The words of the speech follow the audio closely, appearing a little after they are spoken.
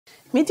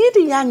Me did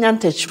the young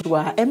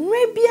antechua, and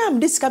maybe I'm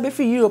discovered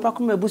for Europe. I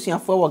come a bush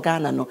for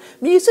Ghana. No,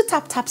 me used to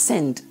tap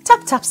send,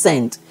 tap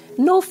send.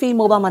 No fee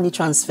mobile money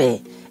transfer.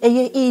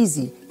 Aye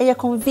easy, aye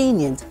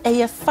convenient,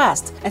 aye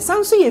fast, and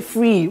sounds so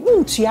free.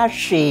 Won't you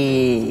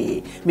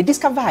share? Me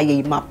discover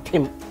aye map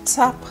him.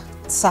 Tap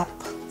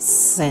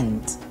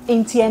send.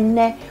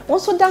 Intienne.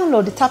 Also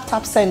download the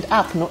tap send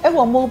app. No,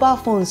 ever mobile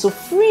phone so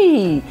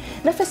free.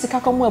 Na first ka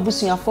come a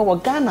bush for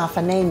Ghana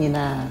for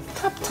na.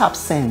 Tap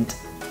send.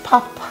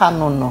 Papa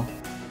no.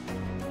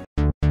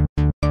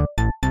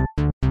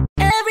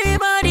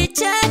 Everybody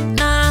check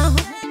now.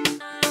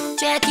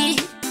 Check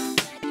it.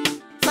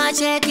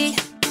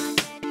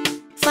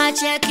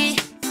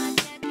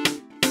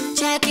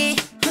 Check it.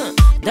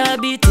 The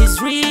beat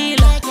is real.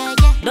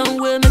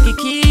 Don't wait, make it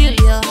kill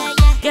ya.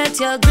 Get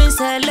your green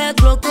select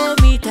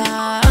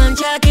glucometer and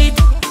check it.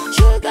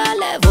 Sugar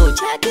level,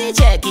 check it.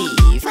 Check it.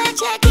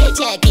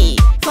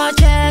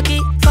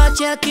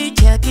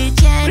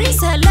 Green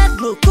select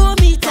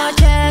glucometer.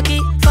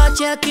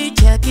 Check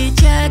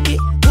it.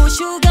 Push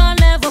sugar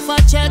level for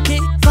check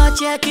it.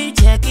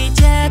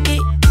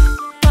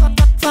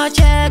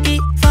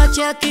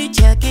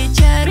 Check it.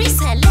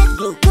 Reselect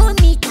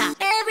glucometer.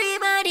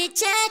 Everybody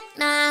check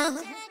now.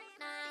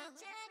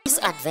 This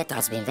advert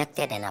has been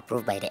vetted and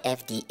approved by the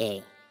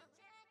FDA.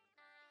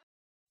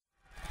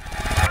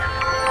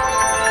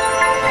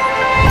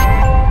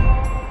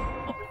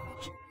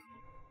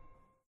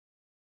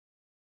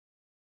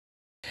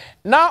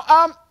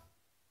 Now,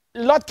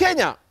 Lord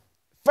Kenya,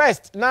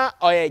 first, now,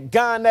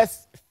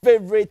 Ghana's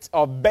favorite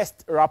or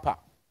best rapper.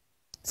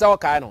 So,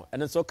 Kano,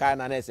 and so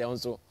Kano, and say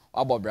also,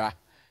 Abobra,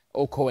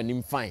 Oko, and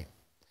him fine.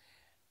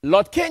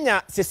 Lord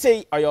Kenya,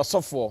 say, or your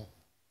software,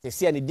 they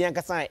say, and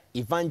the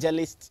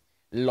evangelist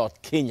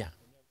Lord Kenya.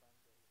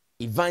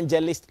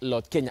 Evangelist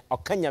Lord Kenya, or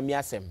Kenya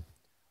miasem,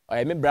 or I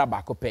remember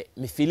Bakope,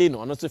 me feeling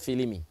or not to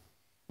feeling me.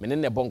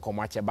 Menene bonko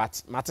mache,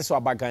 but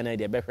Matiswa Bagana,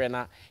 the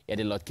Beprena, ya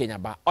the Lord Kenya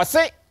ba. Or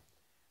say,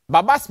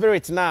 Baba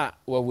spirit na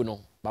we know.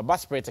 Baba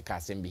spirit ka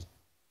sembi.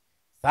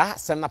 Sa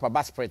send up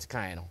Baba spirit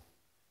kan no.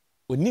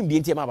 Onim bi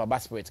enti ma Baba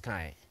spirit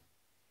kan.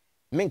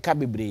 Menka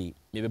bebre,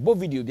 me be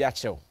video bi a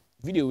chew.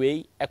 Video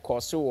we e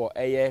course wo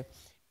eye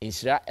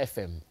Inshira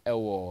FM e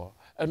wo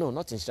no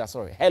not Inshira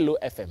sorry. Hello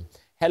FM.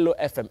 Hello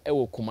FM e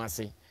wo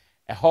Kumasi.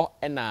 E ho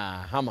e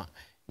na Hammer.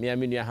 Me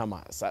aminu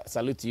Hammer.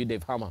 Salute to you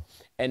Dave Hammer.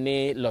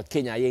 Ene Lord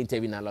Kenya ye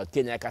interview na Lord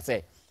Kenya ka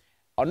say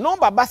or no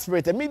Baba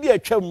spirit maybe a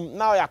chum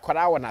now ya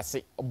kwara wona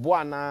se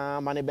oboa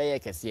na mane be ye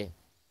kese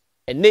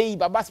e nei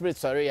Baba spirit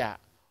sorry ya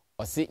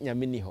o se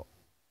nyamini ho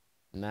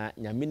na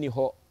nyamini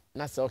ho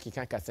na se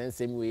okika ka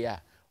sensem we ya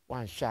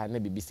wan hwa na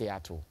bibise ya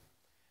to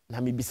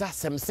na mebisa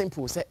sem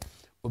simple se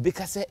obi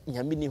ka se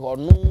nyamini ho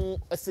no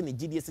ese ne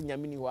gidie se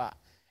nyamini ho a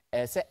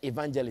se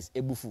evangelist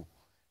ebufu.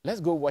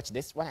 Let's go watch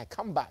this. When I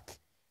come back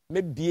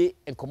maybe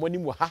enkomoni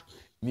mu ha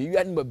me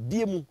wi an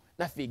mabie mu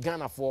na fe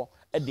Ghana for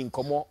Edding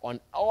Komo on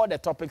all the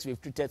topics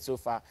we've treated so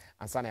far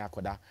and Sana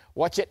Yakoda.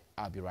 Watch it,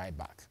 I'll be right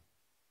back.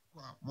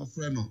 My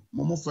friend,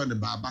 the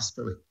Baba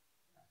spirit.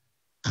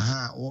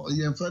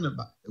 Your friend,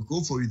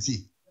 go for it.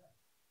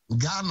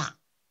 Ghana,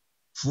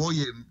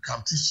 4-year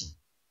competition.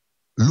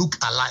 Look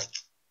alike.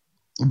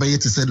 Obey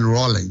to say the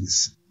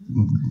Rollins.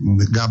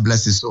 God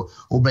bless you. So,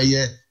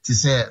 obey to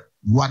say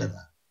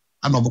whatever.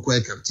 I'm not going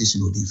to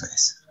competition with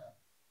defense.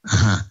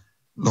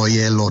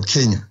 Lord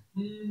Kenya.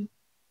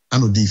 I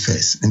know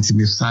defense. And to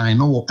me, sign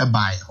no a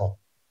buy ho.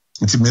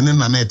 And to me,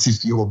 na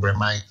native you over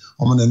my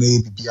woman and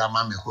a be a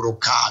mammy who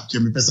car,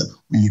 Jimmy Person,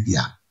 we be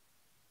a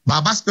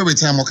Baba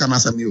spirit. I'm okay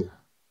as a mule.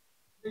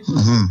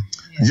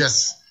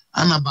 Yes,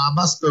 I'm a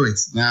Baba spirit.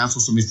 Now,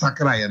 so me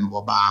Sakurai and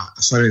Baba,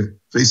 sorry,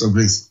 face of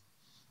grace.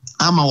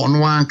 I'm a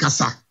one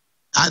casa.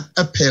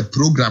 A pair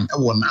program. I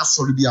will not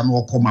sorry be a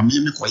more comma, me,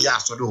 so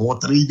the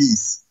 3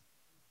 days.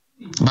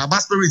 Baba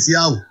spirit,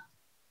 yao.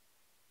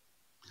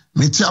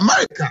 Meti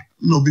America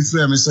no be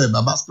free me say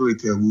Baba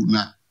spirit ewu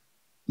na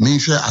me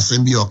hwe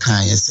assembly o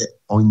kan ye say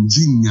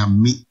onji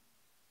nyame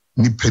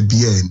ni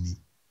pebia ni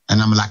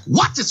and I'm like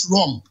what is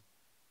wrong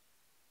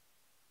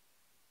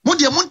mo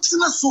de mo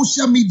ntina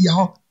social media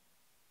ho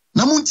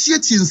na mo ntie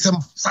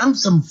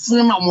nsem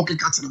phone na mo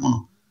keka tere mo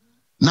no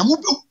na mo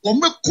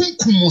be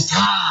kunkum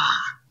sa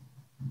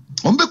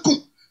o be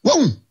kun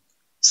wo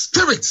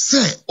spirit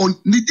say on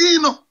nidi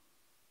no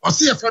o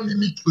say your friend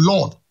me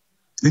Lord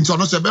into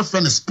no say be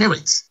friend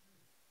spirit.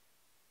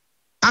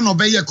 I know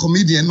be a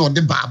comedian or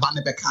the Baba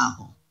ne be ka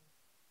ho.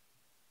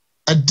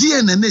 A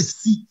DNA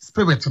see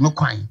spirit no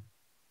kwan.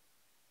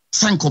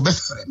 Sanko be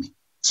frɛ me.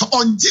 So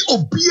onje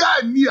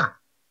obia nia.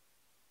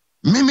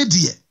 Me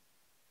die.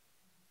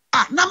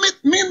 Na me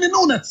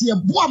no na tie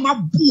boa ma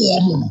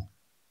boa mo no.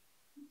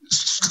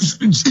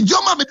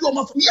 Joma me do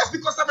ma for yes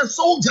because I'm a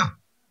soldier.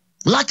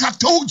 Like I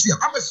told you,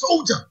 I'm a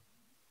soldier.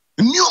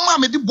 New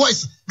mama the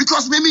boys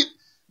because me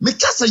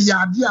kasa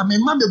yade a me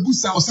mama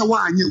busa o se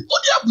wa anye.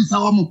 Odi abusa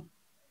wa mo.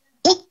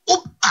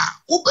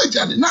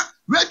 Na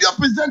radio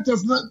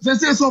presenters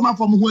say so ma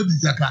from who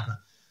dis akaka.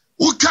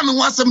 Who can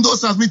want some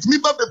those as with me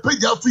but the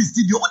page free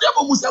studio.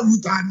 Whatever must have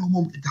root and no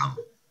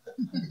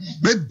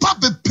Me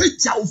babe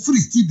picture of free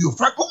studio.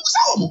 Frank, who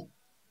saw mo?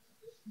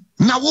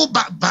 Na wo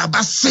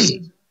baba say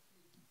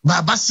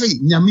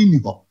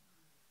nyamini ho.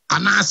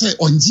 And I say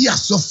onji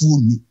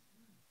asofu mi.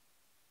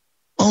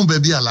 On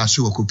baby ala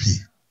show copy.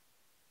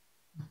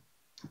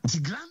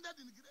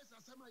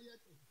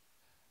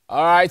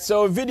 All right,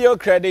 so video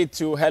credit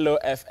to Hello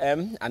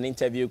FM, an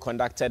interview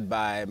conducted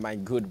by my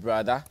good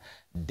brother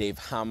Dave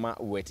Hammer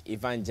with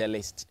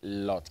evangelist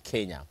Lord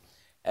Kenya.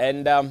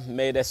 And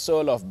may the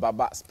soul of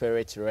Baba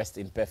spirit rest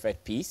in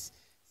perfect peace.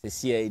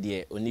 Se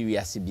idea oni wi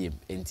asibiem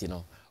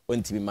entino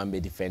ontimi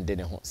mambe defend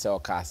ne ho se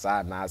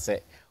okasa na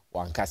se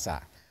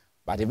wankasa.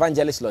 But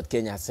evangelist Lord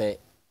Kenya say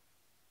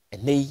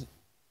enei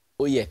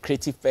oye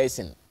creative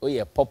person,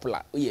 oye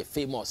popular, oye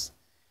famous.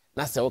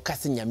 Na se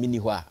okase nyamini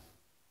ho a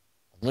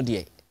no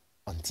de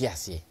onti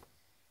ase.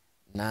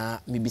 Na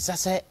mibisa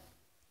se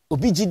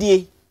obi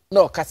gidie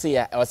na okase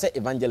ya o se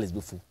evangelist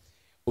bufu.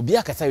 Obi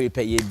akasa we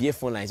pay ye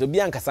phone lines. Obi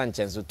ankasa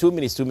nchen so 2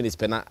 minutes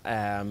pena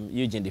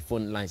using the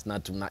phone lines na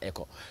to na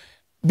echo.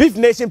 Beef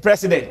Nation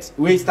president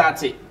we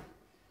started.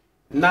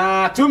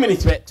 Na 2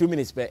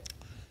 minutes pe.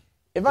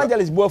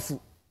 Evangelist bofu.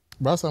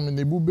 Brasa me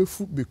nebu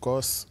befu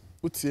because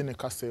utie ne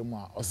kasa mu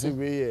a o se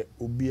we ye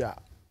obi a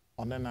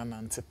onena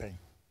nante pen.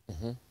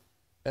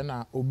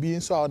 And obi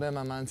nso a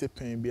onena nante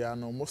pen bia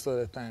no most of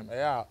the time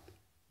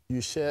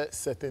you share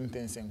certain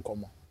things in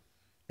common.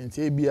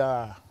 Enti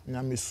bia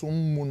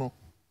nyamesum mu no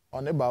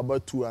one baba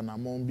tu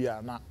anamon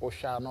bia na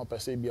ohwa na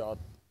opese bia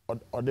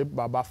ode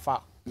baba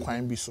fa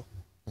kwan bi so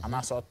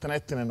anaso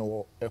tenetene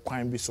no e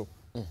kwan bi so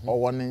o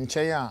won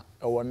nchen a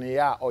e won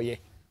ya oye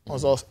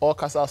also all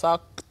kasa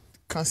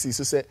kan si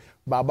so say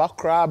baba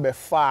kra be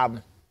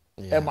farm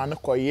e ma ne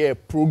koye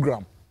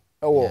program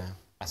e wo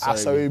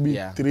asari bi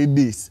 3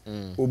 days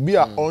obi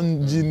a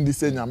onjin di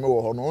se nyame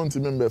wo ho no onti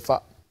me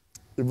fa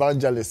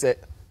evangelist say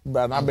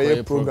ba na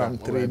be program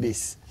 3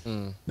 days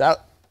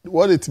that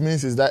what it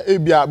means is that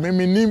ebia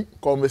me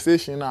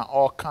conversation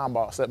all come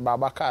about say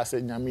baba ka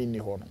say nyame ni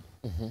ho no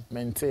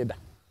maintain that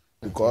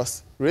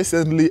because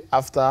recently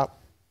after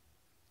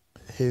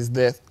his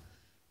death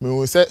me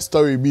we say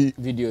story be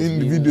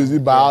videos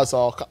be house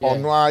or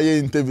no aye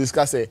interviews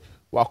ka say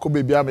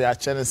wakobe bia me ya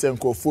chene say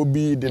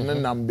nkofobia de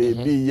nam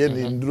baby ye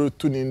ni ndro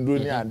tu ni ndro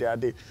ni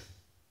ade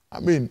I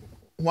mean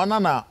wana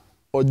na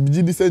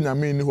ogiji di say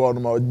nyame ni ho no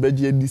ma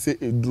ogbeji di say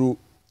edro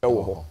e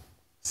wo ho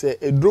say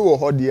edro wo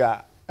ho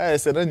dia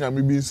say na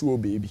nyame bi nso o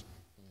baby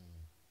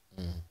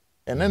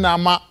ene na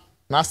ama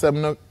na asem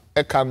no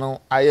eka no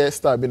aye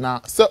star bi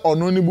na say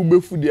ono ni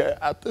bubefu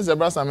dia atese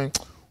brasa me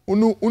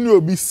unu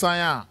obi san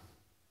a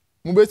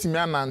mu betimi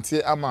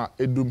anante ama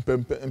edum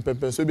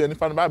pempe so bi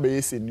anifa no ba be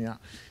yesenua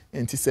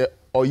enti say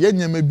oye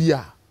nyame bi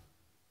a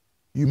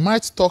you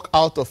might talk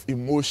out of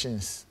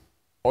emotions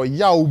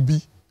oya obi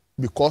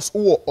because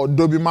wo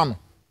odobi ma no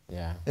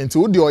enti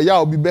wo de oya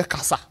obi be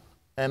kasa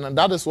and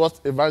that is what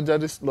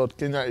evangelist Lord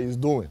Kenya is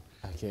doing.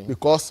 Okay.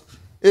 Because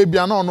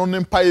ebia na ono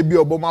nempa ebi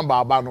oboma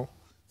baba no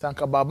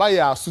tanka baba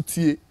ya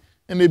asutie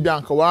ene ebia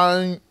anka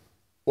wan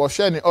wo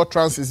hwe ne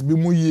utterances bi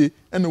mu yie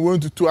ene won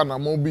tutu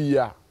anamo bi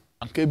ya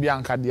anka ebia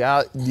anka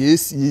dia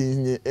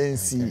esi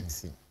NC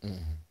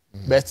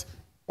but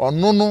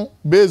ono no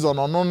based on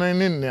ono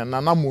ne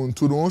na na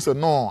montu no se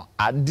no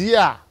ade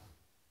a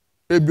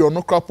ebia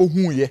ono krapo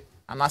hu ye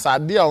anasa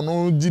ade a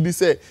ono gidi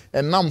se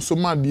enam so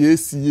ma de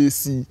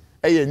esi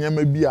eye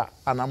nyama bi a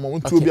anamo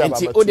tu bi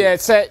ababa. O dey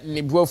say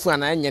ni buofu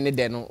ana enye ne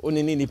de no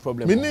oni ni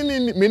problem. Me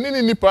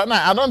ni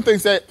na I don't think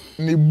say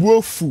ni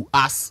buofu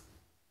as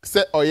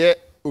say oye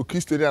o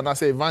Christian na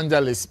say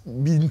evangelist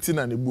bi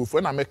ntina ni buofu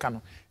na meka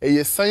no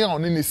eye san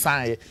oni ni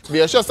san ye.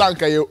 Be sure san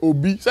ka ye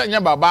obi say nya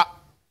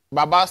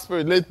baba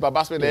spirit late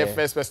baba spirit the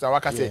first person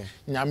waka say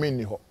nyame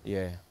ni ho.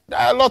 Yeah. There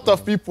are a lot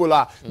of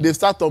people they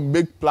start on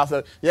big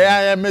platforms.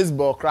 Yeah,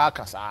 mesball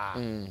crackers.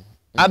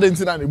 I didn't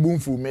see any boom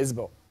for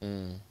mesball.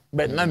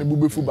 But nani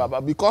bubefu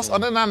baba because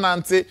on na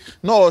nante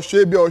no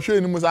ohwe bi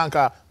ohwe ni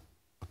musanka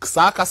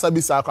sa kasa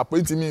bi sa kwa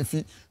point me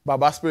fi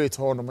baba spirit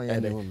ho no me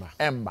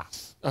emba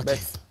but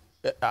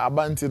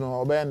abanti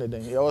no obe ne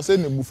den you say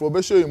ni bufo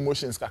be show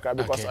emotions kakra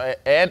because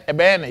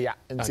ebe ne ya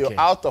until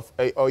out of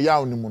oya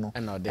onimu no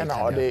and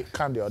they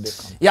can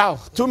yeah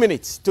 2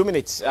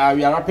 minutes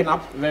we are wrapping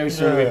up very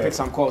soon. We'll pick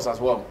some calls as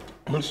well.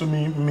 So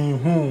me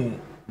who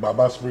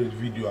baba spirit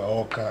video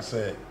all can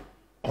say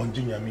on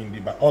jinya mindi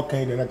but all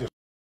kind of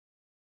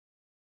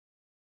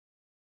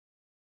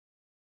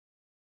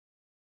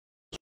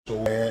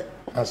so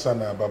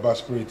asana baba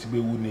spirit be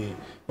wuni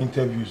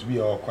interviews be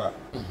okwa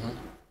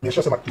me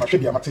sure say ma hwe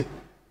dia mate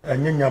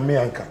enye nyame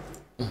anka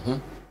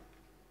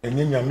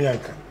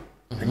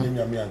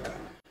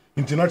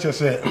nti na che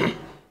say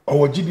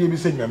owogidie bi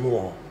say nyame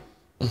wo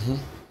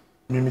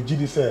me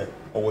gidi say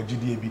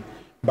owogidie bi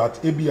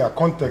but e be a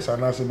context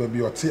anase be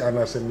bi oti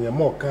anase me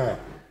mo ka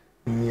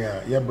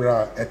nia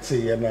yebra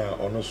ete ye na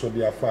ono so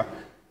dia fa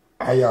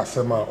aya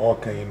asema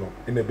okan yi no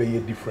ene be ye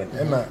different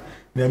na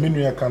menu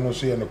ya kanu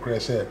so ye no kre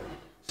se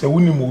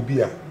wuni mo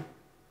bi a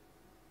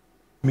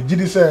me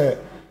gidi se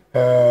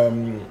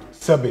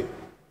sebe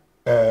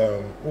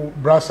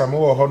brasa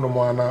mo ho no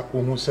mo ana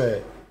ohun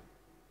say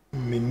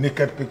me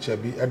naked picture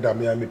bi eda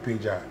me am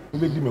page a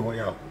we di me ho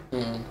ya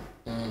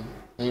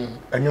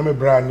anya me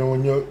bra ne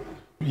onyo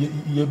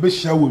ye be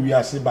hia wo wi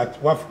ase but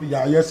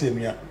ya yes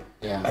enua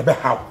ebe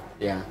how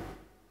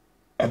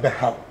ebe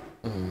how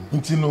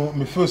nti no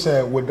me feel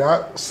say with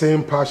that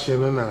same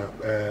passion na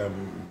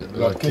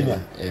Lord Kenya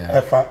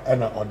efa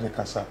na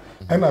odekasa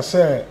and I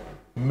say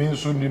me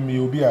nso ni me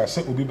obi a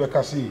say obi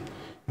beka say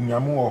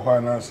nyamu wo ho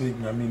na say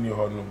nyame ni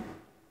ho no.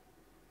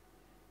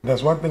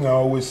 There's one thing I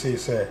always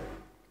say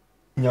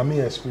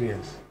nyame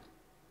experience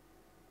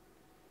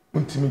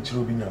untimi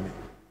chiro bi nyame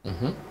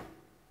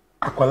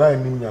akwala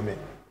ni nyame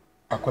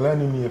akwala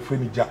ni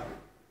efreni ja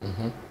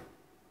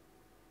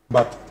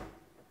but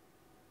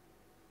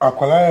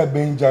akwala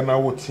benja na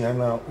wotia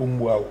na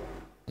omwa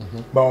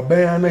ba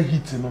oben na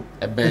hit no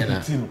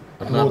hit no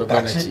no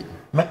dachi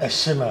na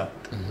ehye na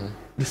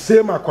the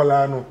same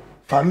akwala no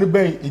fa ne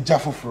ben ija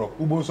foforo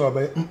ubo so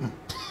oben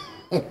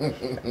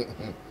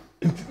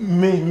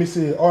me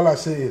say all I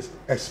say is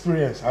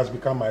experience has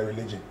become my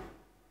religion.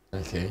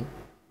 Okay.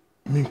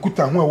 Me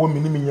kuta ho a wo me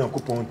ni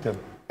Nyankopon tem.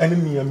 Ene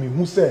ne me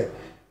hu say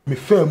me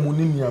fa mu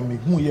ni nia me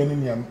hu ye ni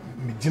nia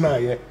me gina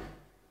ye.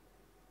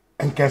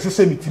 Enka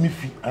se me timi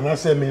fi ana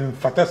say me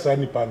fata sa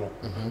nipa no.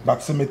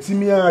 But se me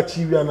timi a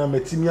chiwi ana me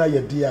timi a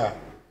ye de a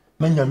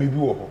na nyame bi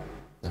wo ho.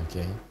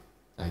 Okay.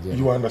 I get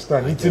you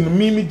understand? It's in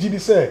me gidi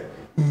say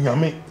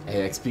nyame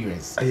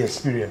experience. I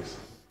experience.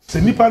 Se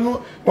nipa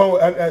no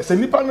se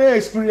nipa no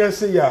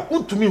experience ya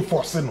untumi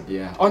enforce no.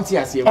 Yeah. Onti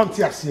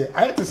ase.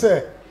 I had to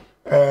say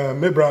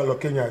me bra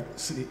Kenya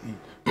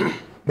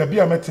na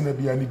bia metina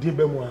bia ni die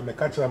be mu a me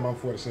ka kira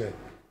manfo say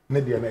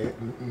ne de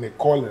na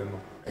call no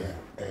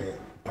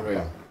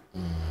real.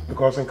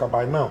 Because in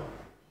by now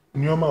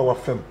nyoma wa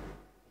fam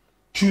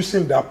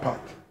choosing that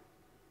path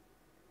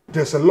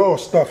there's a lot of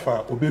stuff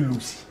obe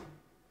lose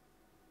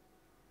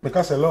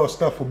because a lot of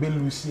stuff obe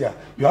lose here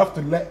you have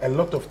to let a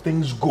lot of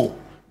things go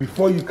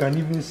before you can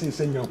even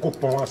say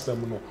Nyankopon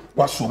asem no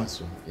wasom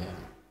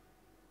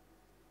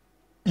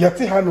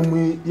yati hanu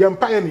mu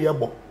yempa ye ne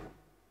yebo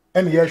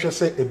ene ye hwe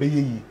se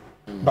ebeye yi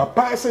ba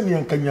pa se ne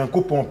yanka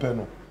Nyankopon pe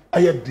no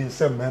aye din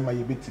se mama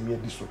ye betimi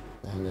adi so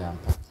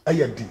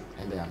aye din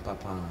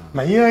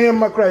na ye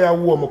makra ya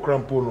wo mo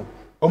krampo no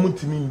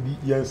omutimi ndi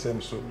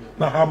yensem so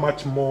na how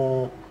much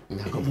more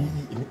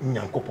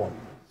Nyankopon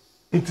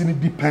it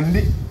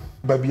depend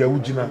babia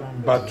wugina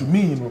but to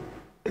me no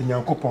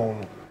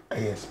Nyankopon no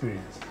I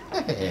experience.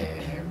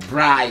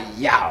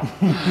 Brian,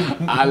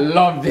 I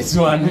love this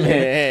one,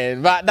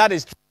 man. But that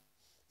is true.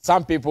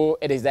 Some people,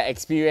 it is the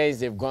experience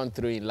they've gone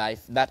through in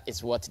life that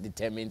is what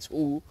determines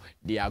who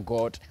their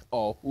God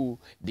or who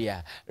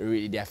their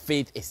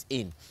faith is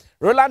in.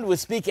 Roland will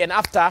speak, and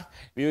after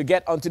we will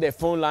get onto the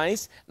phone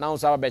lines. Now,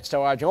 so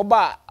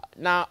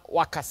na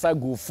wakasa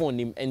go phone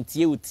him and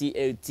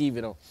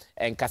TV no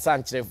and kasa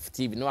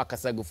TV no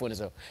wakasa go phone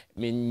so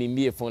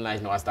me a phone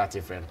line no start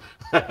a friend.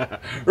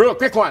 Real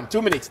quick one,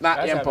 2 minutes na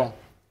yempon.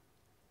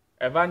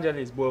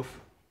 Evangelist both.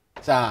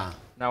 Sa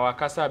na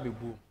wakasa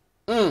bibu.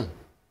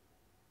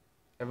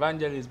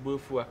 Evangelist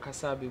both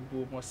wakasa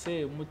bibu mo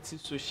say muti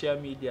social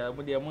media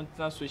mo de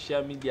montina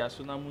social media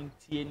so na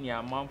muntie ni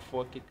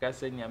amanfo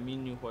kekasa nyame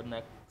ni ho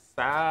na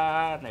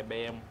sa na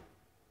beyem.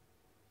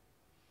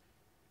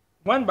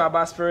 When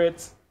Baba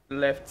Spirit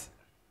left,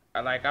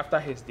 like after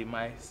his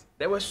demise,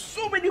 there were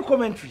so many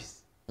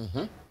commentaries.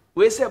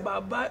 We say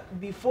Baba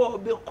before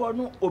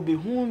Obekono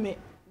Obehume.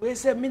 We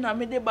say Mina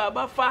me de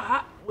Baba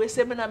Faha. We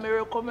say Mina me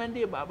recommend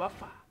Baba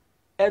Faha.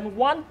 And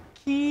one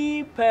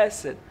key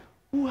person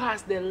who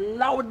has the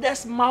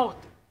loudest mouth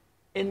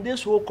in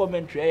this whole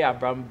commentary is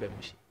Abraham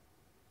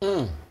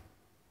Bemushi.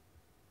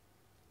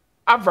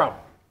 Abraham,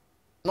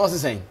 what's he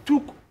saying?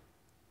 Took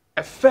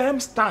a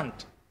firm stand.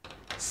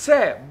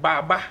 Say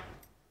Baba.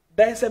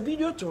 There's a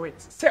video to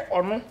it. Say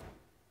Ono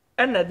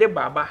and the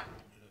Baba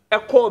a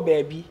call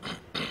baby.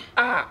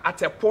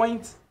 At a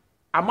point,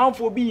 a month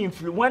will be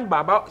influenced when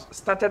Baba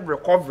started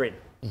recovering.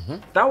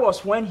 That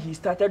was when he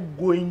started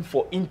going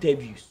for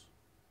interviews.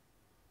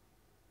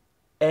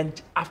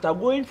 And after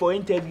going for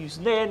interviews,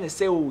 then they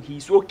say, oh,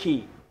 he's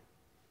okay.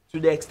 To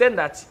the extent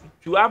that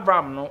to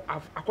Abraham, no,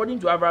 according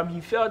to Abraham, he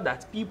felt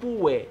that people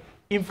were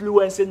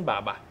influencing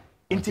Baba.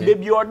 Into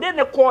baby or then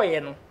a call,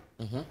 you know.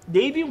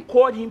 They even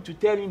called him to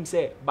tell him,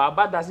 say,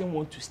 Baba doesn't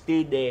want to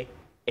stay there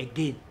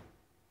again.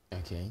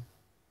 Okay.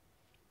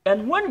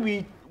 And when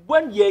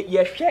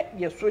you check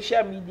your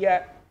social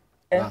media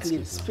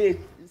enclave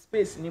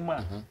space anymore,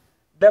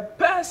 the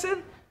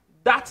person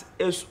that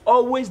is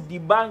always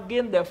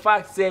debunking the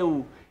fact, say,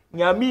 oh,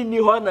 nyame ni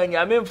ho na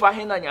nyame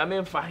mfahin na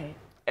nyame mfahin.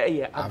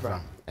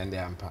 Abraham. And the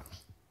ampa.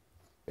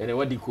 And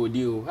what the code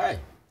you? Hi.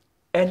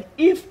 And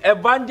if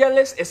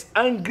evangelist is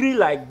angry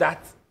like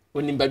that,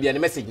 Onimbabia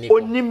message ni.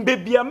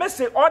 Onimbabia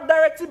message or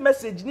direct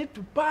message need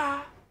to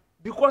pa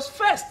because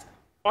first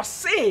or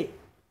say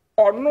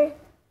or no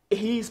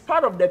he is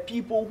part of the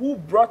people who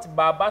brought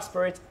Baba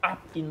Spirit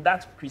up in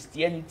that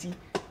Christianity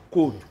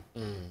code.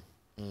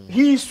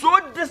 He is so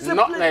disciplined.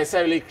 Not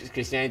necessarily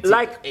Christianity,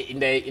 Like in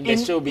the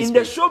showbiz in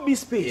the space. showbiz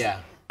space. Yeah.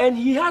 And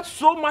he had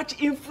so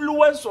much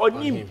influence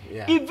on him,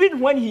 yeah. even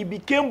when he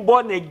became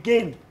born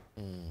again.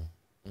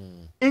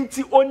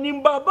 Inti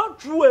onim baba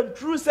true and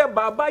true say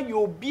baba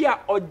yobia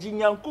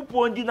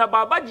ojinyankopon di na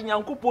baba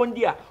jinyankopon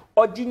di a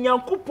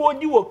ojinyankopon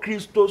di wo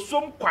Kristo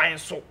som kwan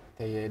so.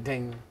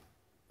 Den.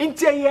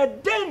 Inti ye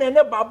den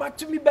na baba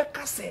tumi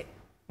beka say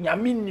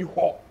nyame ni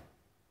ho.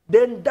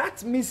 Then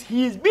that means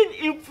he is being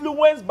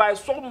influenced by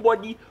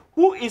somebody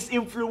who is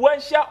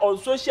influential on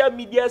social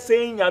media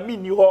saying nyame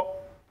ni ho.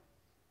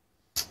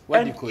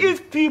 And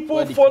if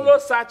people follow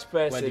such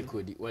person,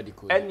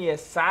 and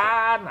yes,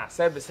 na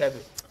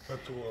seven.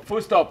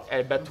 Full stop.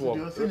 Better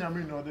work.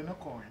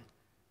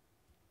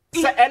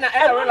 And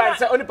I realize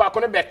that only part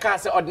of the car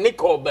say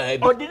Nicole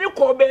baby.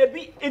 Nicole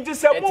baby. It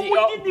is a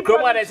woman.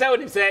 Come on, I say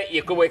what say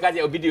you come because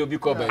you video be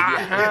called baby.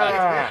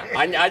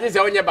 And I just say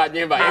on your bad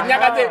name. And you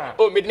can say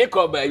oh me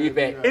Nicole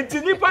baby. It's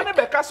nipa na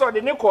beka so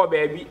the Nicole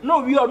baby.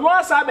 No, we are no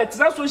sabet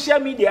na social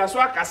media so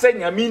aka say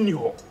nyame ni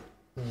ho.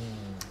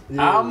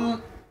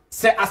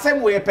 Say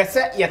asem we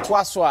pese ye to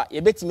aso a ye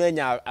betime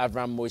anya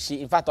Avram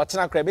Moshi. In fact,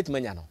 ochena kra betime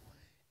anya no.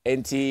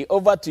 Enti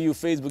over to you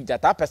Facebook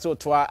that person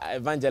to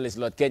evangelist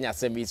Lord Kenya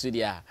Sammy so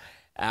dia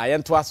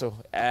to aso.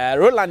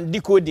 Roland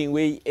decoding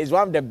way is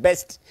one of the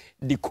best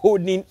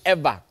decoding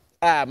ever.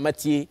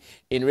 Matthew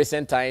in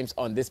recent times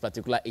on this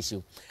particular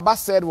issue. What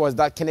said was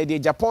that Kennedy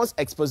Japan's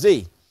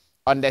expose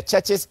on the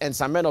churches and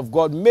some men of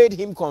God made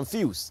him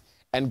confused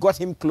and got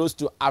him close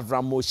to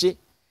Avram Moshe.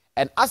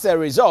 And as a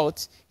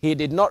result, he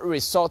did not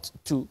resort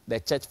to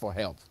the church for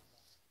help.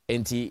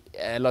 Enti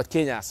Lord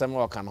Kenya Sammy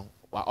Okano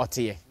wa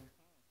otiye.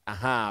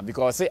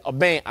 Because say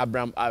obey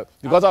Abraham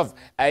because of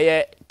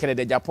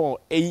Kennedy Japan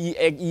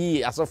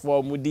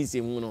asofo mudi se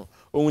hu no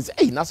ohun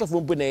say na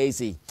asofo mpo na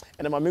say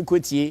and ma me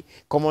kotie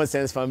common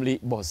sense family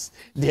boss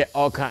they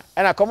all can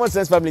and a common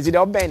sense family they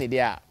obey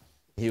there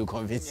he will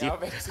convince you